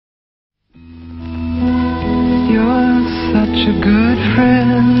such a good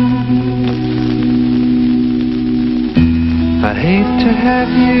friend. I'd hate to have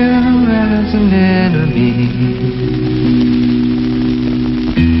you as an enemy.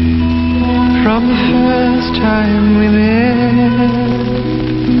 From the first time we met,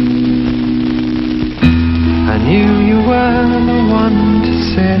 I knew you were the one to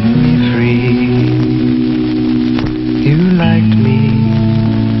set me free. You liked me,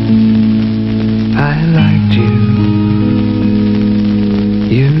 I liked you.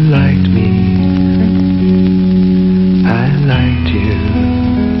 You liked me, I liked you.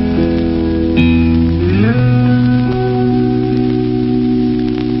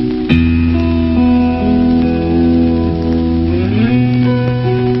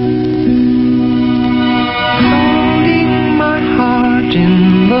 Holding my heart in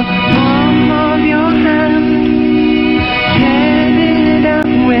the palm of your hand, headed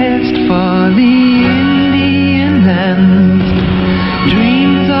out west for the Indian lands.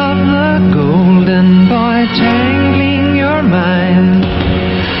 Dreams of the golden boy tangling your mind,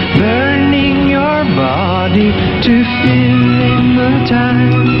 burning your body to fill in the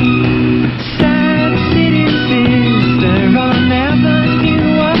time. Sad city sister on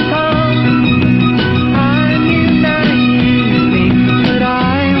Avenue of Palm, I knew naively that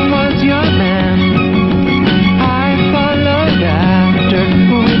I was your man. I followed after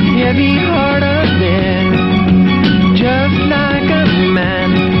with heavy heart of lead. Just like a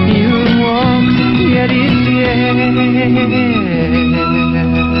man, you walked, yet is dead.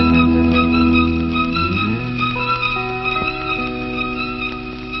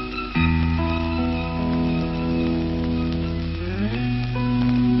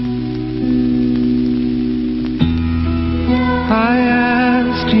 I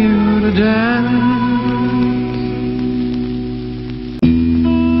asked you to dance,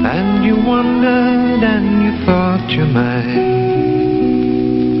 and you wondered and you thought you might.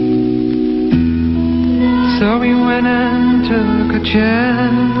 So we went and took a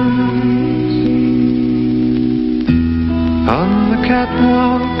chance on the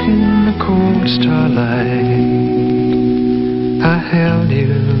catwalk in the cold starlight. I held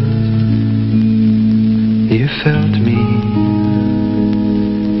you, you felt me,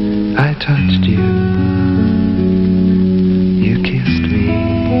 I touched you, you kissed me.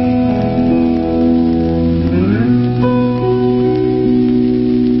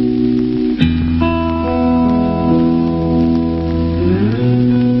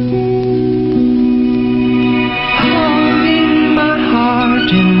 Holding my heart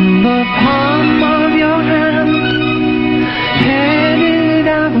in the palm of your hand, headed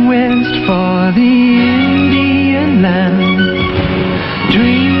out west for the Indian land.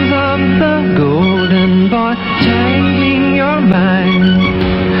 Dreams of the golden boy tangling your mind,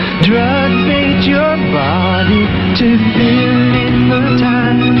 drugs ate your body to fill in the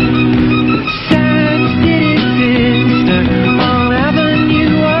time. Sad city sister on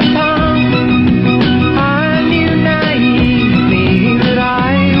Avenue of Palm, I knew naively that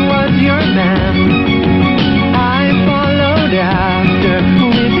I was your man. I followed after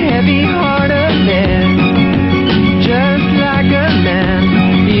with heavy heart of lead. Just like a man,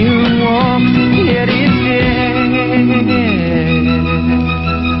 you walked, yet is dead.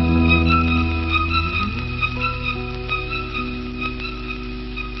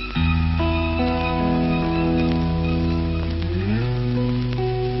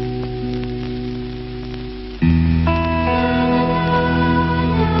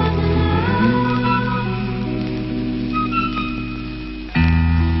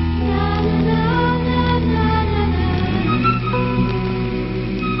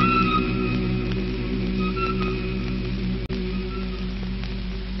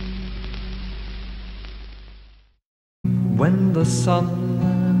 When the sun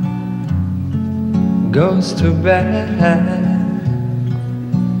goes to bed,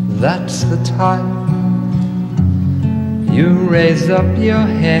 that's the time you raise up your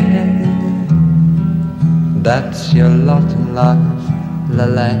head. That's your lot in life,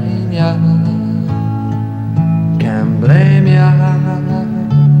 Lalania. Can't blame ya,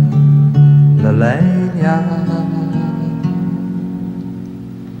 Lalania.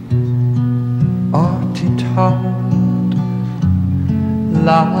 Artie-tot,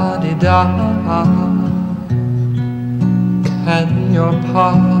 la-di-da. Can your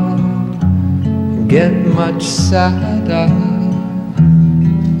part get much sadder?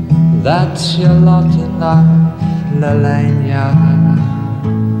 That's your lot in life, Lalania.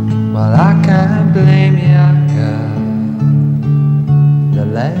 Well, I can't blame ya,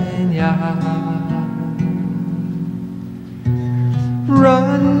 Lalania.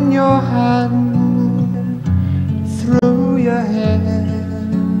 Run your hand through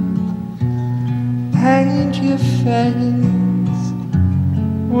paint your face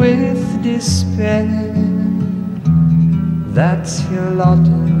with despair. That's your lot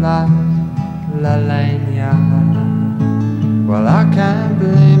in life, La Lania. Well, I can't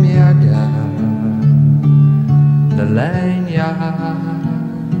blame you, girl, La Lania.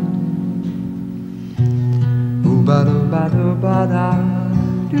 Ooba-dooba-dooba-da,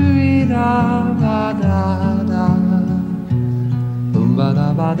 doo-dee-da-ba-da-da.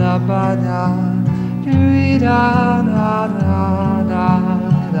 Ooba-da-ba-da-ba-da,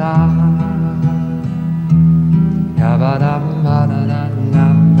 doo-dee-da-da-da-da-da.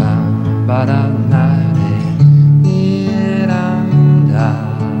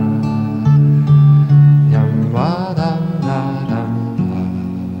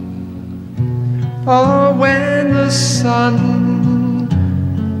 Oh, when the sun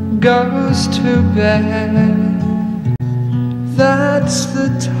goes to bed, that's the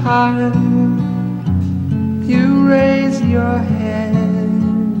time you raise your head.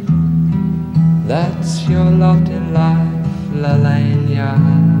 That's your lot in life, La Lania.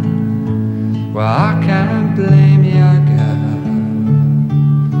 Well, I can't blame you, girl,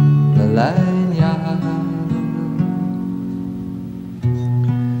 La Lania.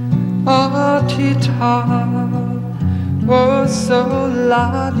 Oh, Tita, oh, so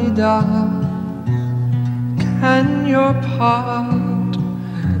la-di-da. Can your part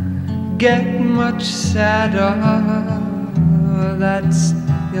get much sadder? That's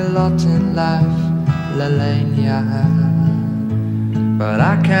your lot in life, La Lania. But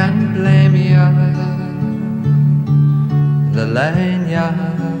I can't blame you, La Lania.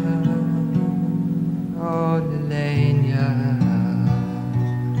 Oh, La Lania.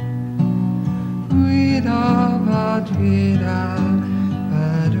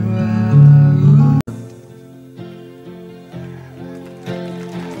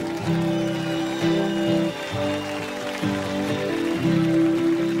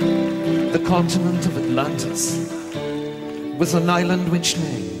 The continent of Atlantis was an island which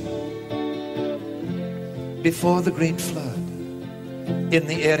lay before the Great Flood in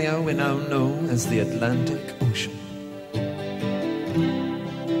the area we now know as the Atlantic Ocean.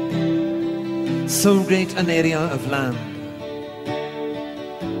 So great an area of land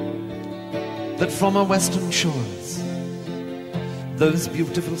that from our western shores those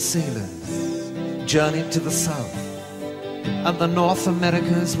beautiful sailors journeyed to the south and the North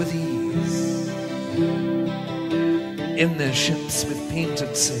Americas with ease in their ships with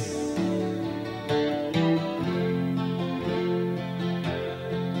painted sail.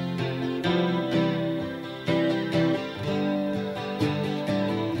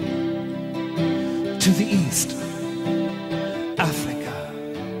 To the east, Africa,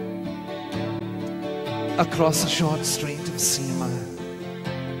 across a short strait of sea mile,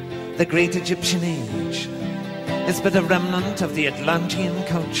 the great Egyptian age is but a remnant of the Atlantean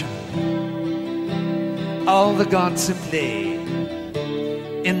culture. All the gods who play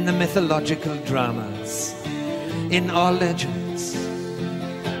in the mythological dramas, in our legends,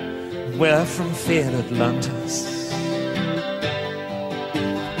 were from fair Atlantis.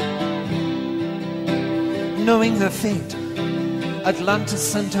 Knowing her fate, Atlantis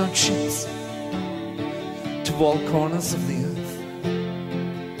sent out ships to all corners of the earth.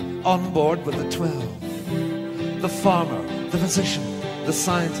 On board were the 12, the farmer, the physician, the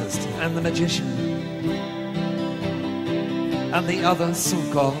scientist, and the magician, and the other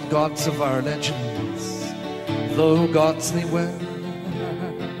so-called gods of our legends, though gods they were.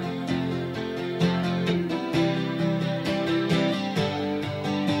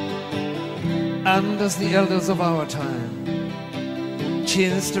 And as the elders of our time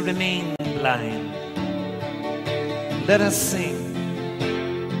choose to remain blind, let us sing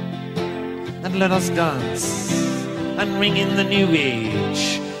and let us dance and ring in the new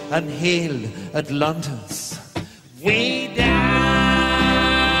age and hail Atlantis. Way down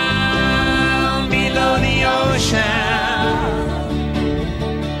below the ocean,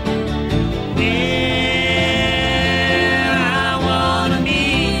 Way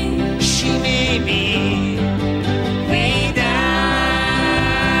down.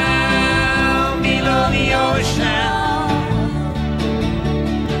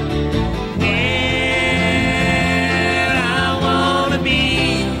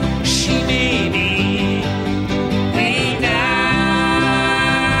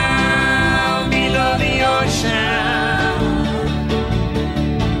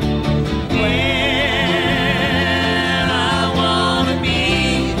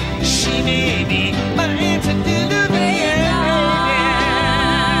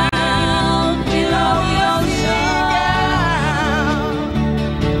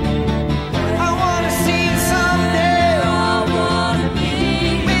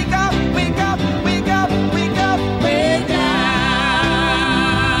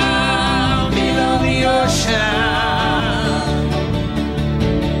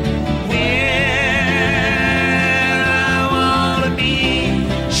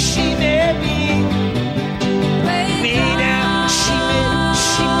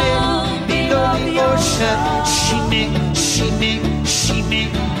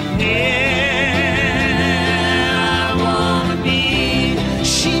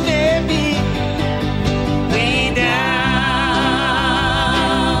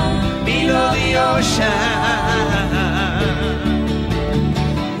 ocean.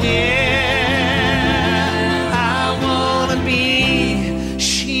 Yeah, I wanna be,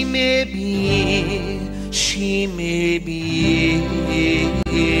 she may be, she may be.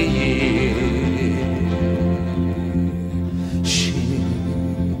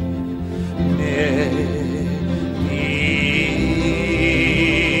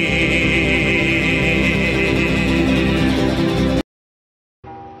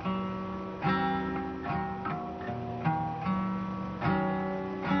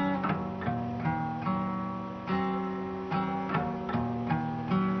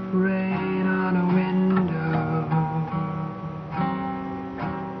 Rain on a window,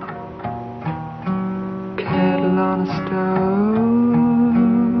 kettle on a stove.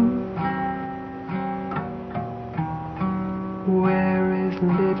 Where is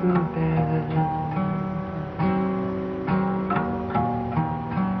little Ben?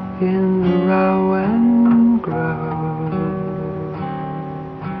 In the rowan grove.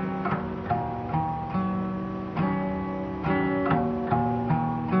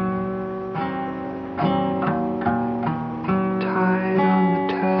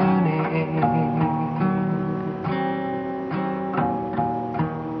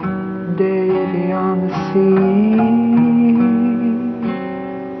 Davy on the sea.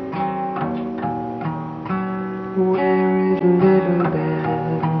 Where is little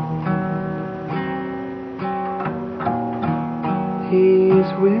Ben? He's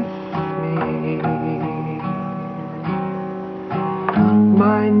with me.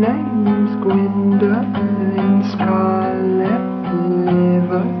 My name's Gwendolyn Scarlet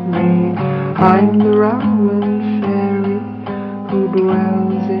Livery. I'm the rowan fairy who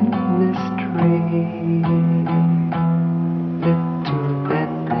dwells in this tree. Little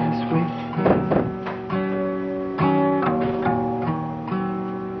Ben is with me.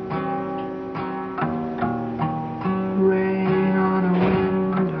 Rain on a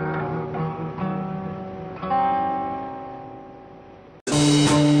window.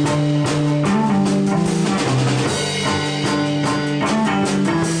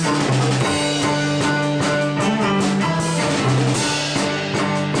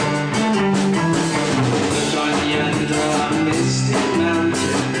 Join the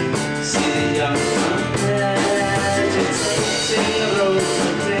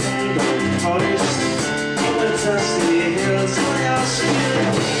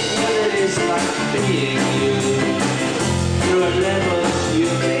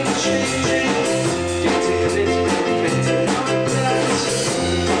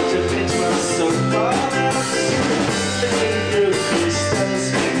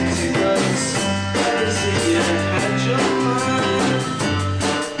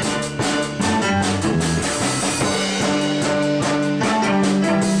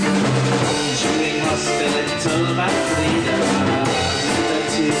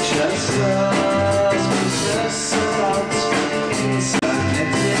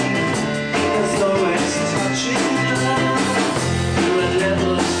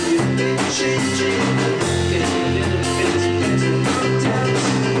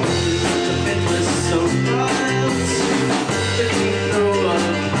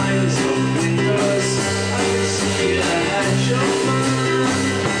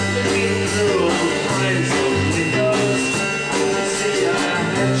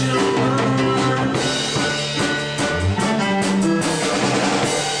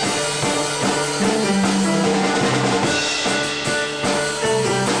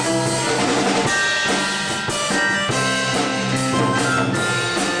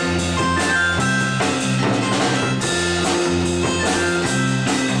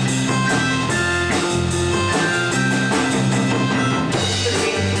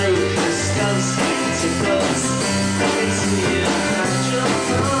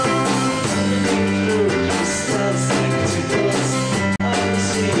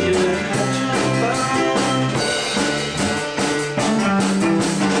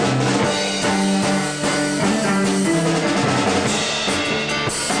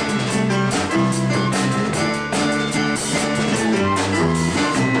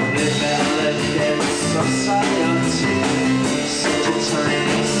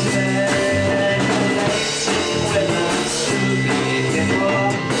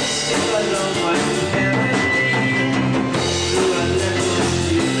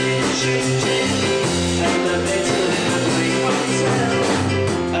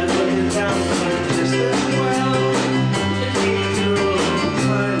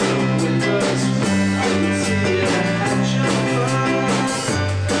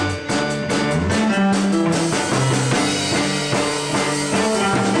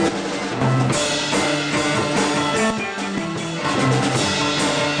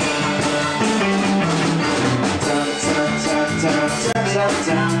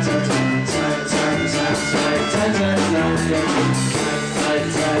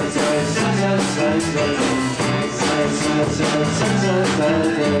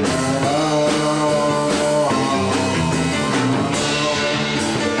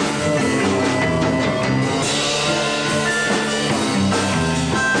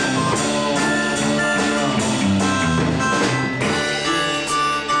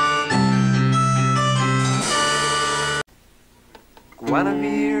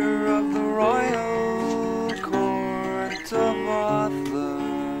Guinevere of the Royal Court of Arthur,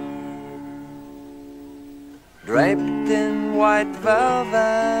 draped in white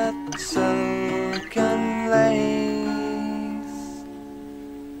velvet, silk and lace,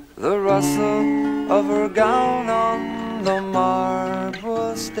 the rustle of her gown on the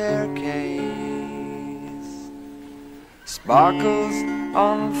marble staircase, sparkles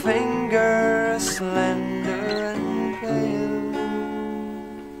on fingers slender and pale.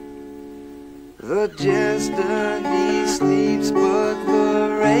 The jester he sleeps, but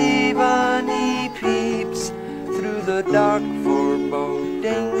the raven he peeps through the dark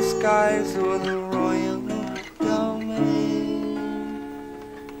foreboding skies o'er the royal domain.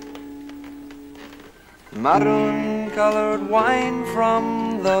 Maroon-colored wine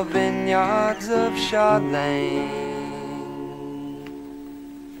from the vineyards of Chardin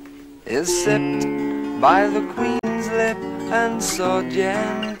is sipped by the queen's lip, and so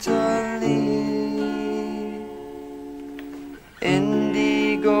gently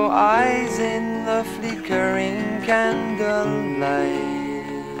indigo eyes in the flickering candlelight.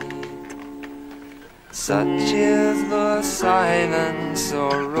 Such is the silence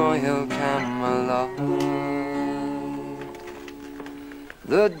of royal Camelot.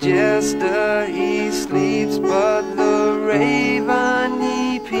 The jester he sleeps, but the raven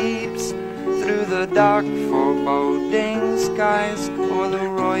he peeps through the dark foreboding skies o'er the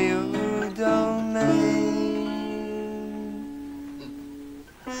royal domain.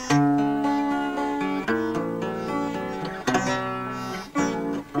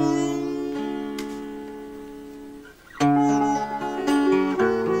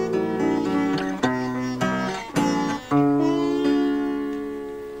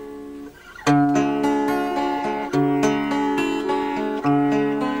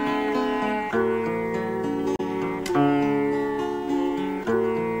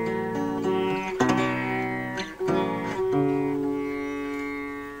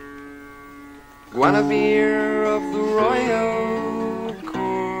 Guinevere of the Royal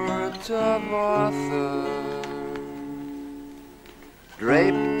Court of Arthur,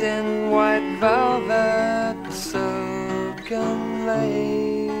 draped in white velvet, silk and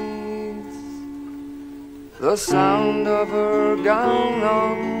lace, the sound of her gown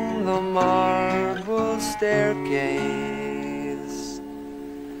on the marble staircase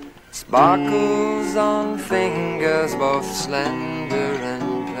sparkles on fingers both slender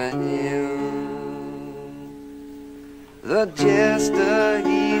and pale. The jester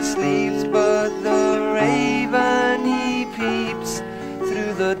he sleeps, but the raven he peeps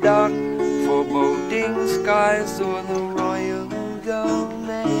through the dark foreboding skies o'er the royal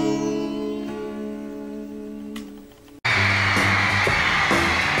domain.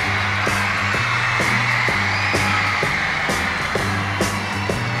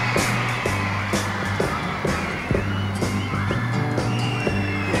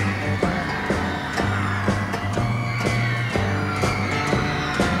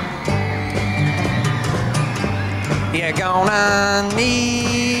 You're gonna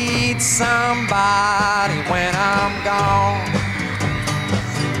need somebody when I'm gone.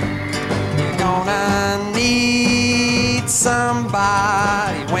 You're gonna need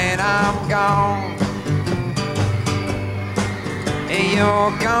somebody when I'm gone.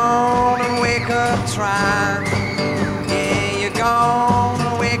 You're gonna wake up trying. Yeah, you're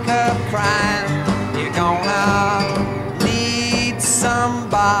gonna wake up crying. You're gonna need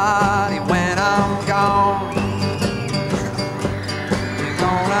somebody when I'm gone.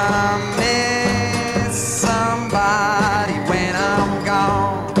 Gonna miss somebody when I'm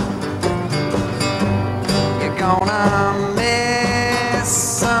gone. You're gonna miss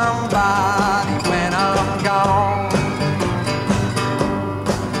somebody when I'm gone.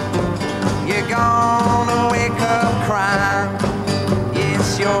 You're gonna wake up crying. Yes,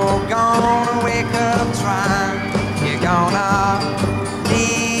 you're gonna wake up trying. You're gonna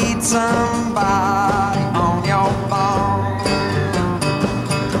need somebody on your phone.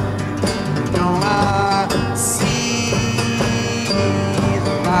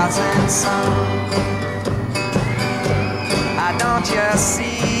 Rising sun, don't you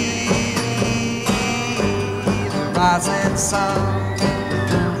see the rising sun?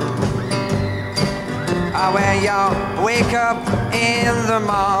 Where you wake up in the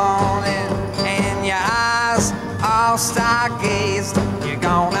morning and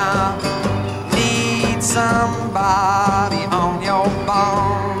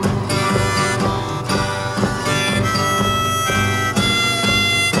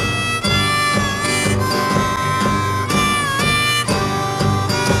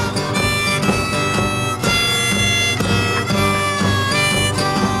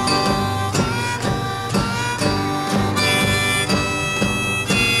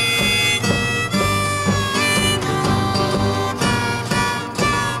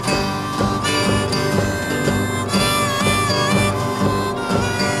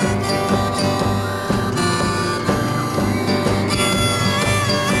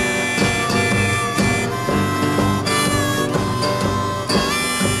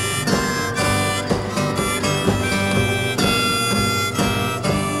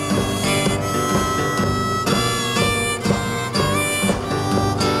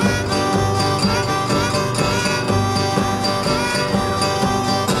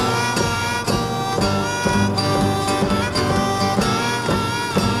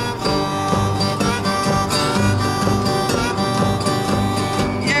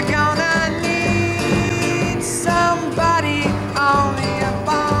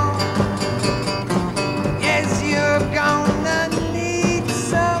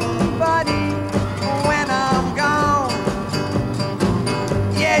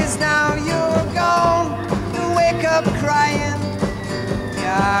days now you're gone, you wake up crying.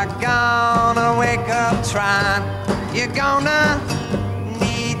 You're gonna wake up trying. You're gonna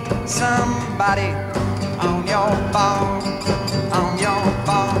need somebody on your phone, on your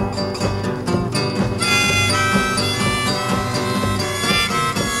phone.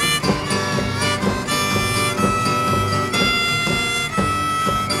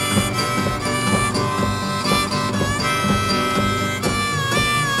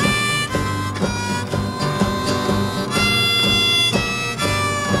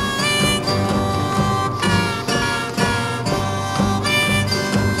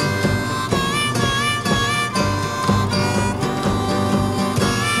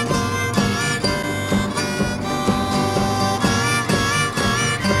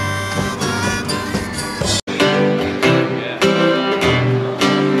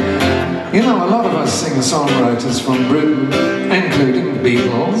 You know, a lot of us singer-songwriters from Britain, including the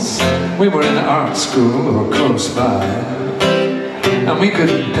Beatles, we were in art school or close by, and we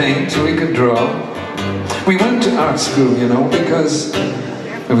could paint, we could draw. We went to art school, you know, because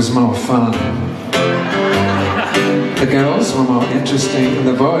it was more fun. The girls were more interesting, and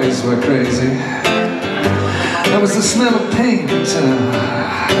the boys were crazy. There was the smell of paint, and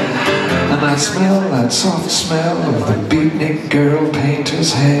that smell, that soft smell of the beatnik girl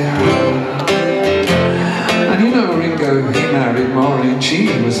painter's hair. And you know Ringo, he married Maureen, she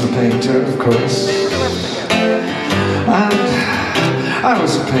was a painter, of course. And I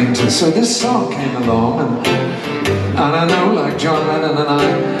was a painter, so this song came along, and I know, like John Lennon and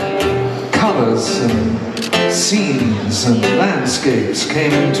I, colours and scenes and landscapes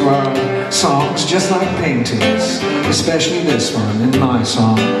came into our songs just like paintings, especially this one in my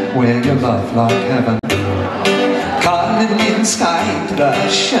song, Where You Love Like Heaven. Calling in sky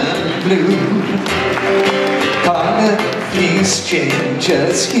plush and blue, colored fleece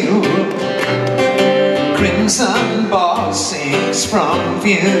changes hue, crimson ball sinks from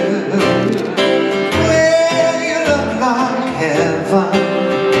view. Where you love like heaven,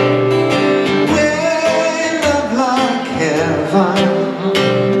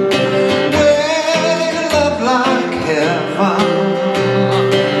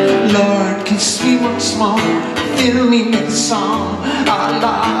 once more, fill me with a song.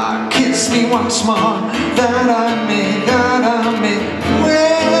 Allah, kiss me once more, that I may,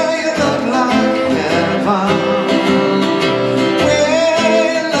 where you love like heaven, where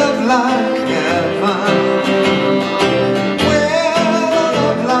you love like heaven, where you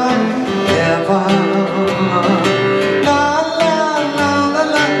love like heaven. La la la la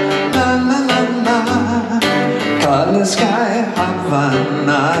la la la la la. Color sky,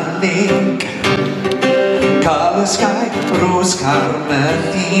 Havana Lake. Color sky, rose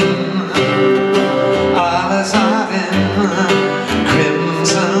carmine, alles are in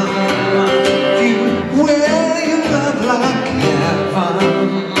crimson view. Where you love like heaven,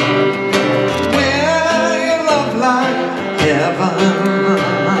 where you love like heaven,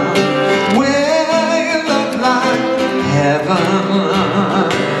 where you love like heaven.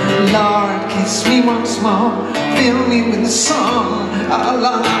 Lord, kiss me once more, fill me with a song.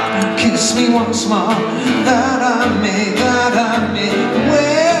 Allah, kiss me once more, that I may,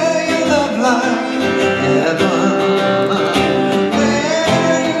 where you love like heaven,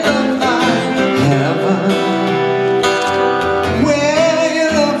 where you love like heaven, where you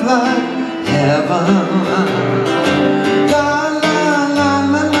love like heaven. La la la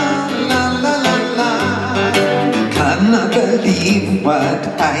la la la la la. Cannot believe what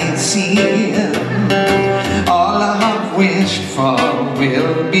I see. All I have wished for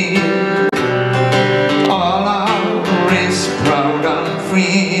will be. All our race proud and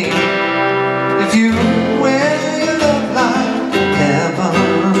free. If you wear your love like heaven,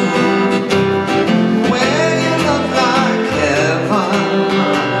 wear your love like heaven.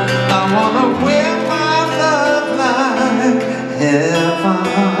 I wanna wear my love like heaven.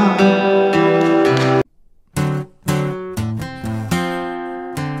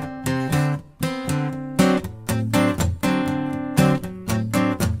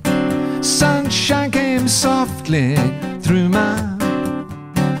 Sunshine came softly through my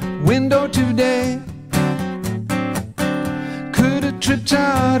window today. Could have tripped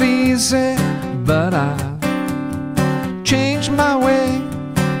out easy, but I changed my way.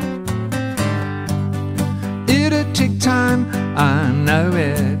 It'll take time, I know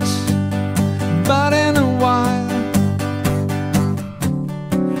it, but in a while,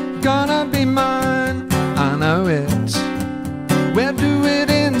 gonna be mine, I know it. We'll do it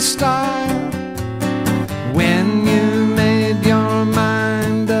in style. When you made your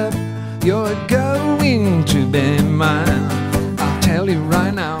mind up, you're going to be mine. I'll tell you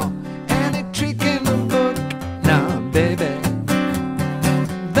right now. Any trick in the book now, baby,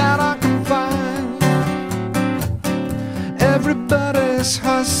 that I can find. Everybody's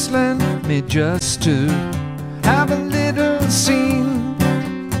hustling me just to have a little scene.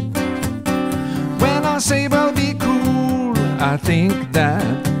 When I say well be cool, I think that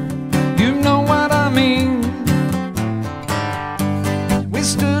you know what I mean. We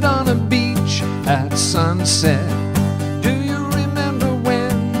stood on a beach at sunset. Do you remember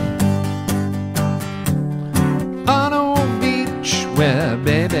when? On an old beach where,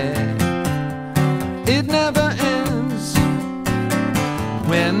 baby, it never ends.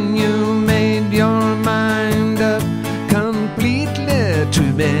 When you made your mind up completely to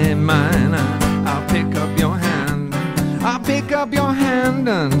be mine, I'll pick up your hand. I'll pick up your hand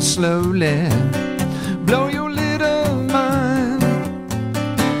and slowly blow your little mind.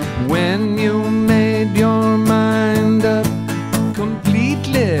 When you made your mind up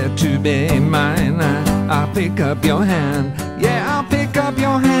completely to be mine, I'll pick up your hand. Yeah, I'll pick up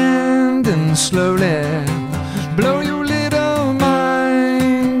your hand and slowly blow your little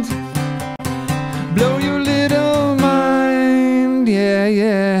mind. Blow your little mind. Yeah,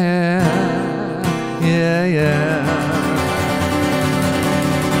 yeah, yeah, yeah.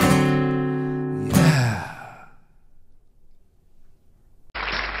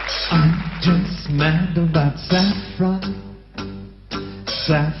 Just mad about saffron.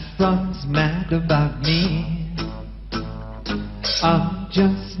 Saffron's mad about me. I'm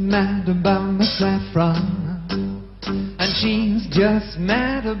just mad about my saffron, and she's just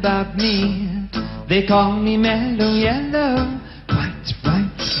mad about me. They call me mellow yellow, quite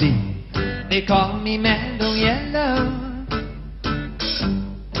rightly. They call me mellow yellow.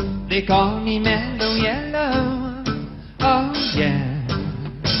 They call me mellow yellow. Oh yeah.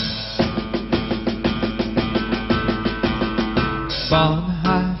 Born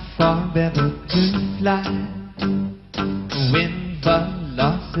high, forever to fly, wind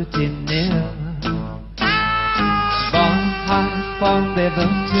velocity nil. Born high, forever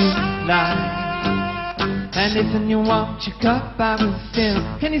to fly, and if you want your cup, I will fill.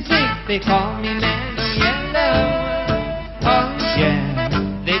 Can you sing? They call me mellow yellow. Oh yeah,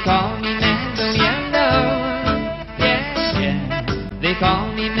 they call me mellow yellow. Yeah, yeah, they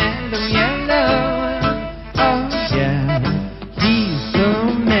call me mellow yellow. Oh yeah. He's so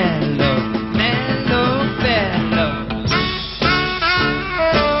mellow, mellow fellow.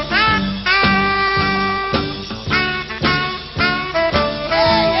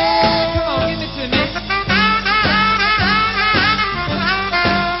 Yeah, yeah, come on, give it to me.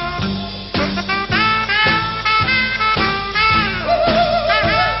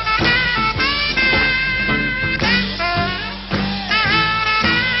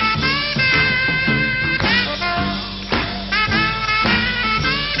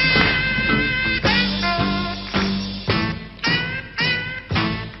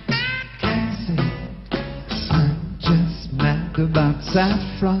 About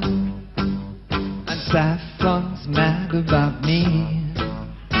saffron, and saffron's mad about me.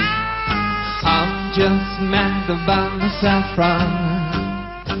 I'm just mad about my saffron,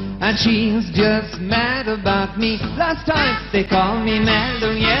 and she's just mad about me. Last time they call me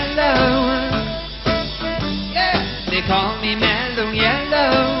mellow yellow. Yeah, they call me mellow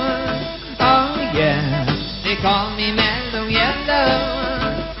yellow. Oh yeah, they call me mellow yellow.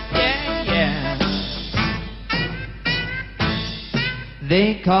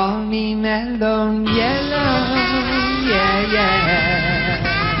 They call me mellow yellow, yeah, yeah.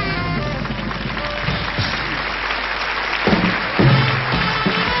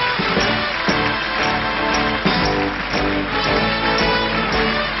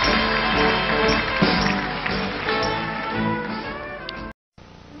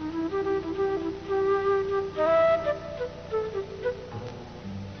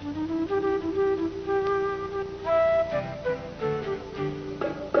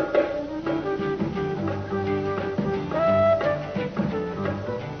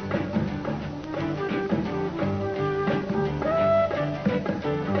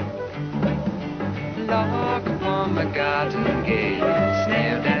 Lock upon the garden gate,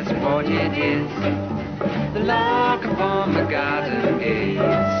 snail, that's what it is. The lock upon the garden gate,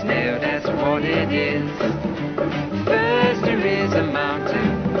 snail, that's what it is. First there is a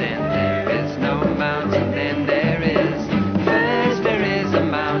mountain, then there is no mountain, then there is. First there is a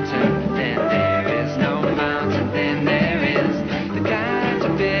mountain, then there is no mountain, then there is. The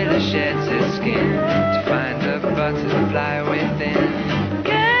caterpillar sheds his skin to find a butterfly within.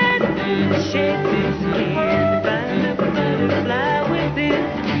 Shades his skin, find a butterfly within.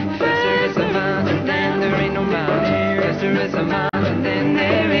 First there is a mountain, then there ain't no mountain. First there is a mountain, then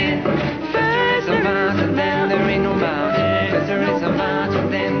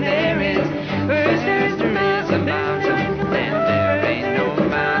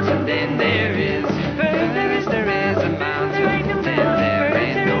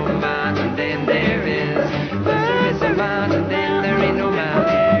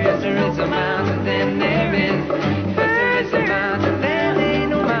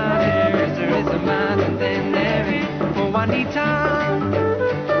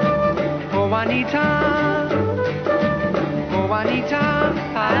Juanita, oh Juanita,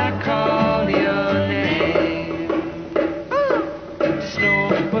 I call your name.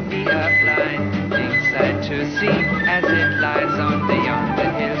 Snow will be a blinding sight to see as it lies on the yonder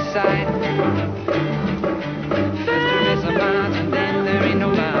hillside. First there is a mountain, then there ain't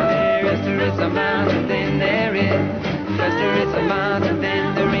no mountain. First there is a mountain, then there is. First there is a mountain,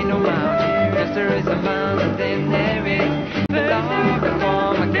 then there ain't no mountain. First there is a mountain, then there is. The log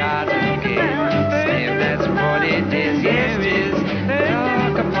upon my garden gate. Slave, that's what it is, yes it is. The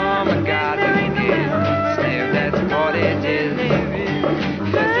log upon my garden gate. Slave, that's what it is.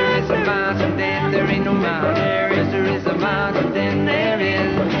 First there is a mountain, then there ain't no mountain. First there is a mountain, then there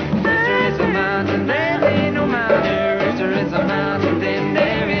is. First there is a mountain, then there ain't no mountain. First there is a mountain, then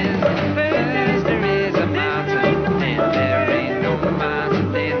there is. First there is a mountain, then there ain't no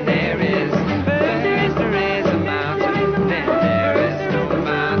mountain, then there is. First there is a mountain, then there is no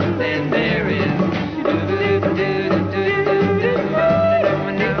mountain, then there is.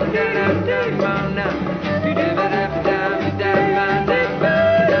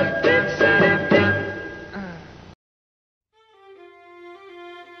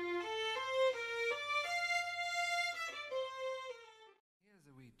 Here's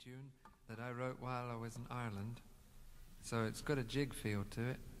a wee tune that I wrote while I was in Ireland. So it's got a jig feel to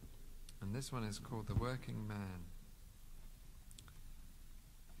it. And this one is called The Working Man.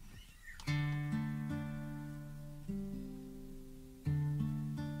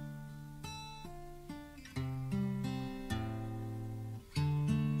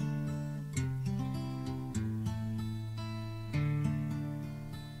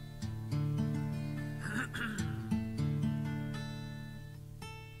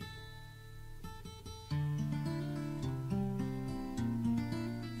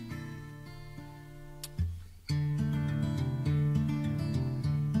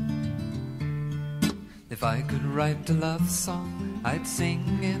 If I could write a love song, I'd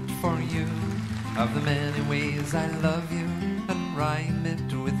sing it for you, of the many ways I love you, and rhyme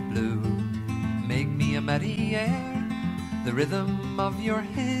it with blue. Make me a merry air, the rhythm of your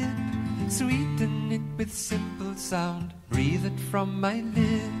hip, sweeten it with simple sound, breathe it from my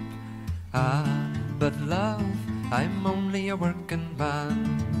lip. Ah, but love, I'm only a working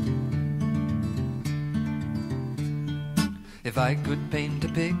man. If I could paint a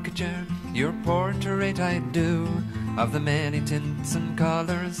picture, your portrait I'd do, of the many tints and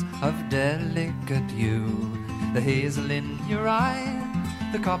colours of delicate hue. The hazel in your eye,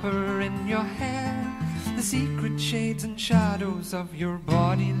 the copper in your hair, the secret shades and shadows of your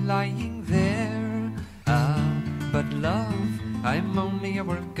body lying there. Ah, but love, I'm only a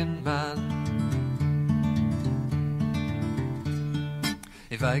working man.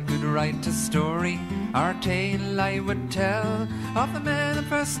 If I could write a story, our tale I would tell, of the man and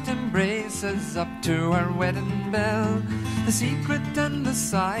first embraces up to our wedding bell. The secret and the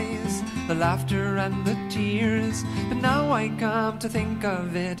sighs, the laughter and the tears. But now I come to think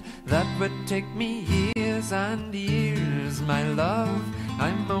of it, that would take me years and years. My love,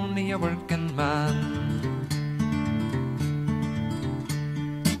 I'm only a working man.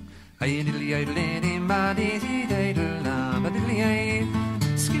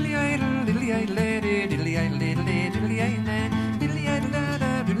 Skilly idle, diddly idle lady, diddly idle lady, diddly idle na, diddly idle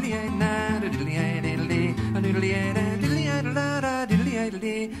da, diddly idle na, diddly idle diddly, diddly idle diddly idle da, diddly idle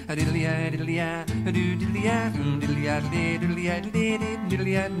diddly idle diddly idle diddly idle diddly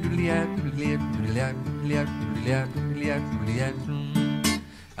idle diddly idle diddly idle.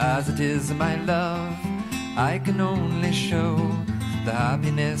 As it is, my love, I can only show the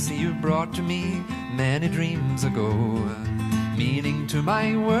happiness you brought to me many dreams ago. Meaning to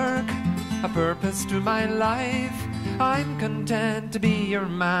my work, a purpose to my life. I'm content to be your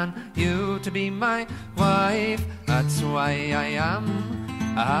man, you to be my wife. That's why I am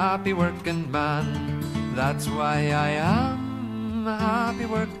a happy working man. That's why I am a happy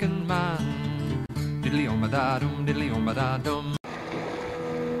working man. Diddly-om-a-da-dum, diddly-om-a-da-dum.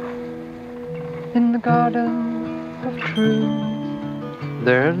 In the garden of truth,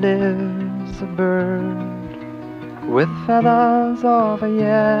 there lives a bird with feathers of a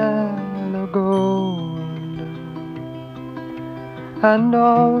yellow gold, and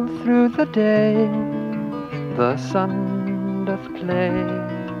all through the day the sun doth play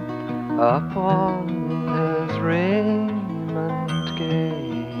upon his raiment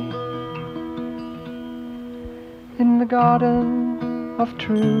gay. In the garden of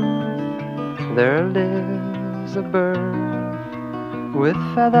truth there lives a bird with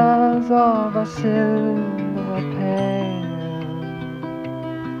feathers of a silver pale,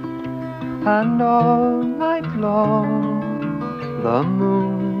 and all night long the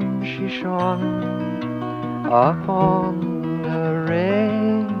moon she shone upon her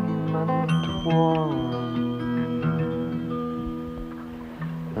raiment worn,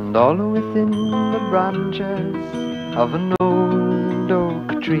 and all within the branches of an old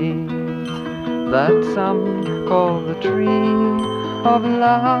oak tree that some call the tree of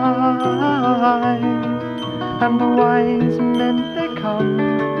life. And the wise men they come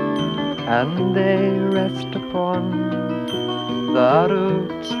and they rest upon the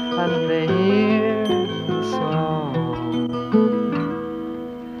roots and they hear the song.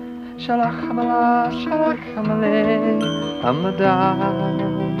 Shalachamala, shalachamale,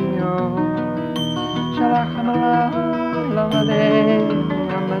 amadayo. Shalachamala, lamade,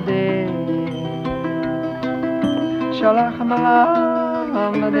 amade. Shalachamala,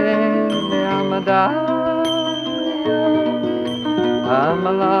 amade, amadayo.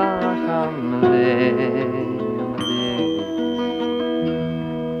 Amalach, amade, amade.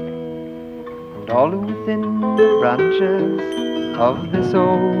 And all within the branches of this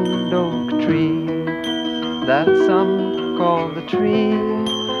old oak tree that some call the tree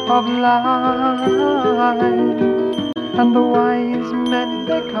of life, and the wise men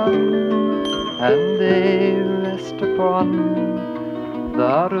they come and they rest upon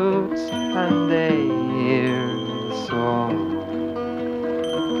the roots and they hear the song.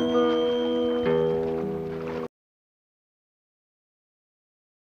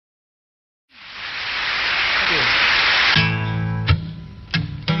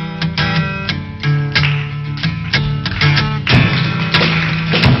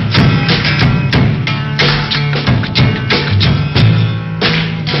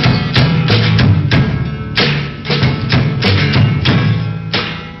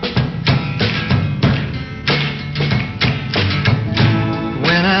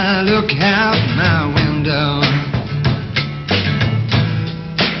 Look out my window,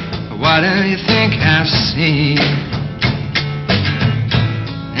 what do you think I see?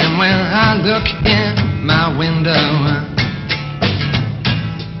 And when I look in my window,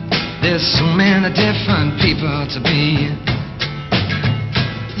 there's so many different people to be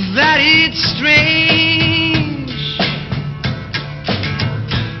that it's strange.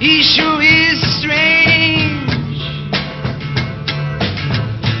 It sure is strange.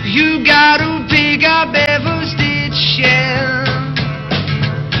 You gotta pick up every stitch, yeah.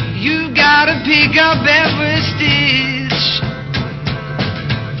 You gotta pick up every stitch.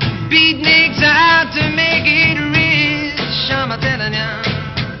 Beatniks out to make it rich, I'm telling ya.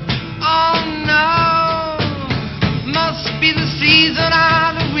 Oh no, must be the season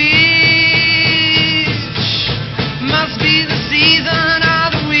of the witch. Must be the season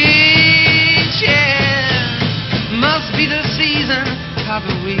of the witch, yeah. Must be the season of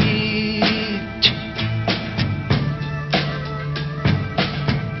the witch.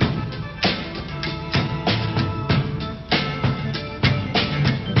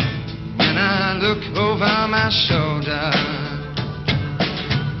 When I look over my shoulder,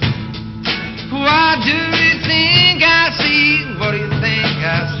 what do you think I see? What do you think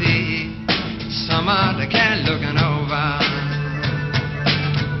I see? Some other cat looking over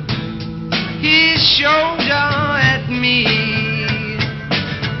his shoulder at me.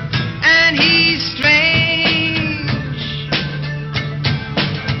 And he's strange.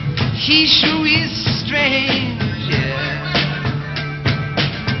 He sure is strange, yeah.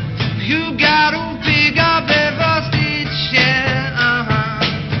 You gotta pick up every stitch, yeah,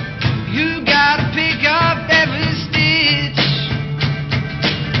 You gotta pick up every stitch.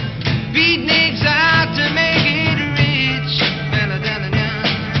 Beatniks out to make it rich.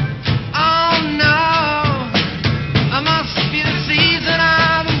 Oh no, I must be the season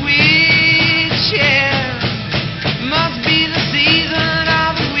of the witch, yeah. Must be the season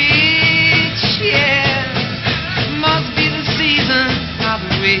of the witch, yeah. Must be the season of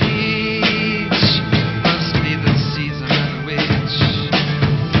the witch. Must be the season of the witch.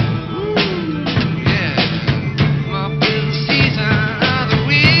 Ooh, yeah. Must be the season of the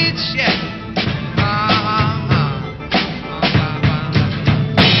witch, yeah.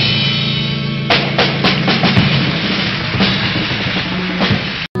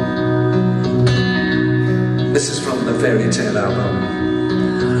 This is from the Fairy Tale album.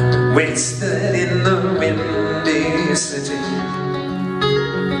 Wasted in the windy city,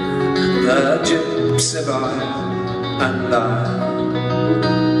 the gypsy boy and I,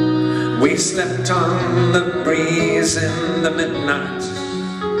 we slept on the breeze in the midnight,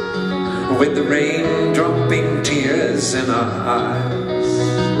 with the rain dropping tears in our eyes.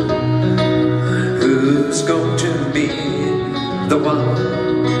 Who's going to be the one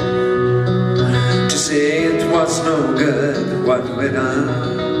to say it was no good what we done?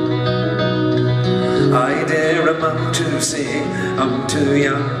 man to say I'm too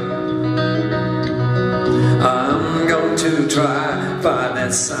young. I'm going to try for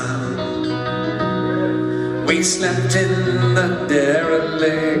that sun. We slept in the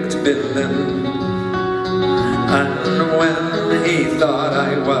derelict building, and when he thought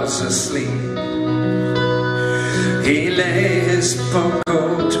I was asleep, he lay his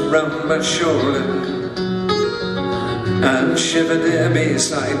coat round my shoulder and shivered there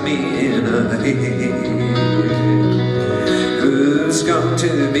beside me in a heap. Who's going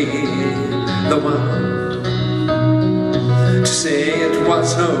to be the one to say it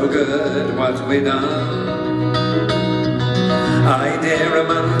was no good what we done? I dare a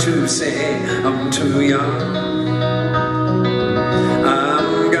man to say I'm too young.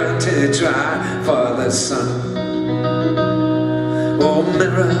 I'm going to try for the sun. Oh,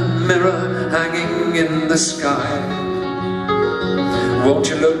 mirror, mirror hanging in the sky, won't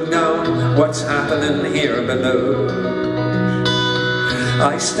you look down what's happening here below?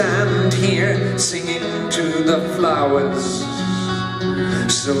 I stand here singing to the flowers,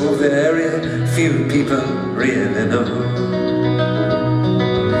 so very few people really know.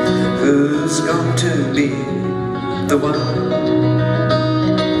 Who's going to be the one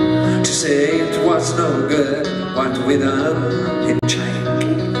to say it was no good what we done?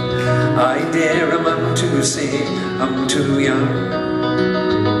 Hitchhike, I dare a man to say I'm too young.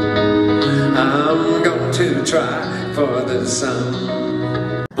 I'm going to try for the sun.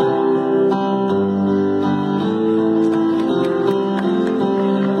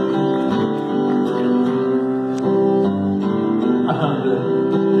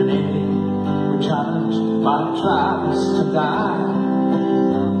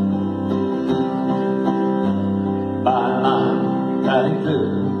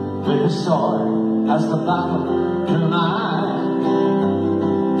 With a sword as the battle drew nigh,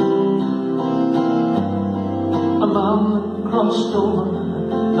 a man crossed over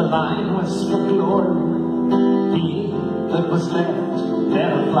the line was for glory. He that was left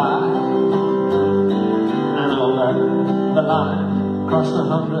let it fly, and over the line crossed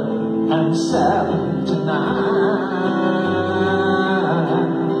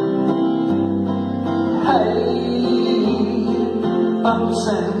 179. Hey, up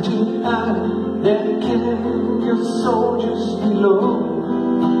Santa Ana, they're killing your soldiers below,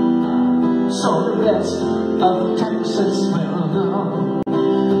 so the rest of Texas will know.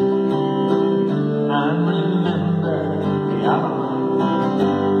 And remember the Alamo.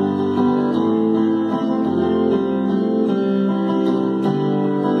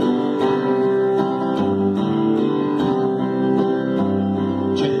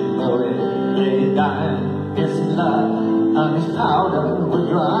 Jim Bowie lay dying, his blood and his powder were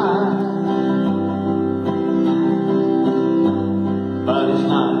dry, but his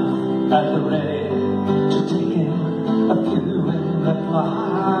knife at the ready to take him a few in reply.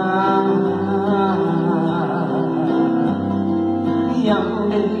 Young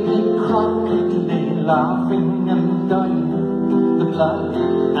Davy Crockett lay laughing and dying, the blood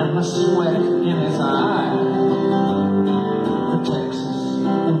and the sweat in his eye. For Texas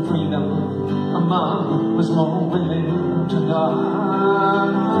and freedom, a man was more willing to die.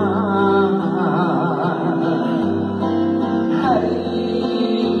 Hey,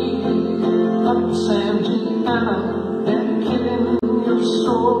 up Santa Ana, they're killing your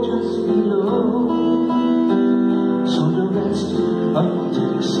soldiers below, so the rest of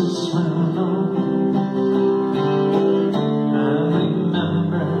Texas will know. And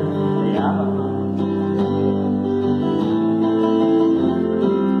remember the Alamo.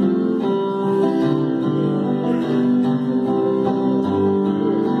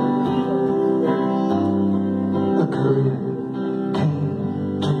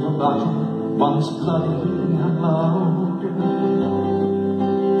 Once bloody and loud,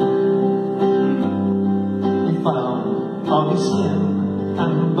 he found on his skin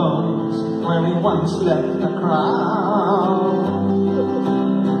and bones where he once left a crowd.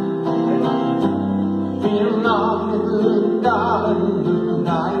 Fear not, little darling, little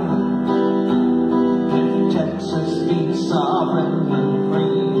dying, if Texas be sovereign and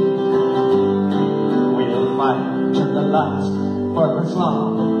free, we'll fight to the last for as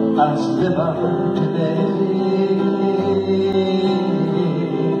long as live up today.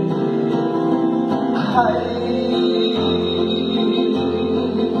 Hey,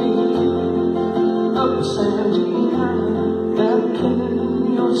 up Santa Ana, they're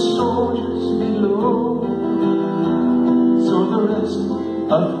killing your soldiers below, so the rest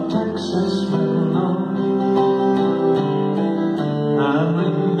of Texas will know. And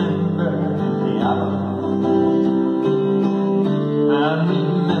remember the Alamo. And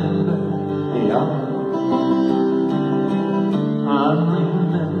remember the Alamo.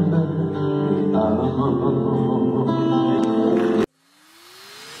 love.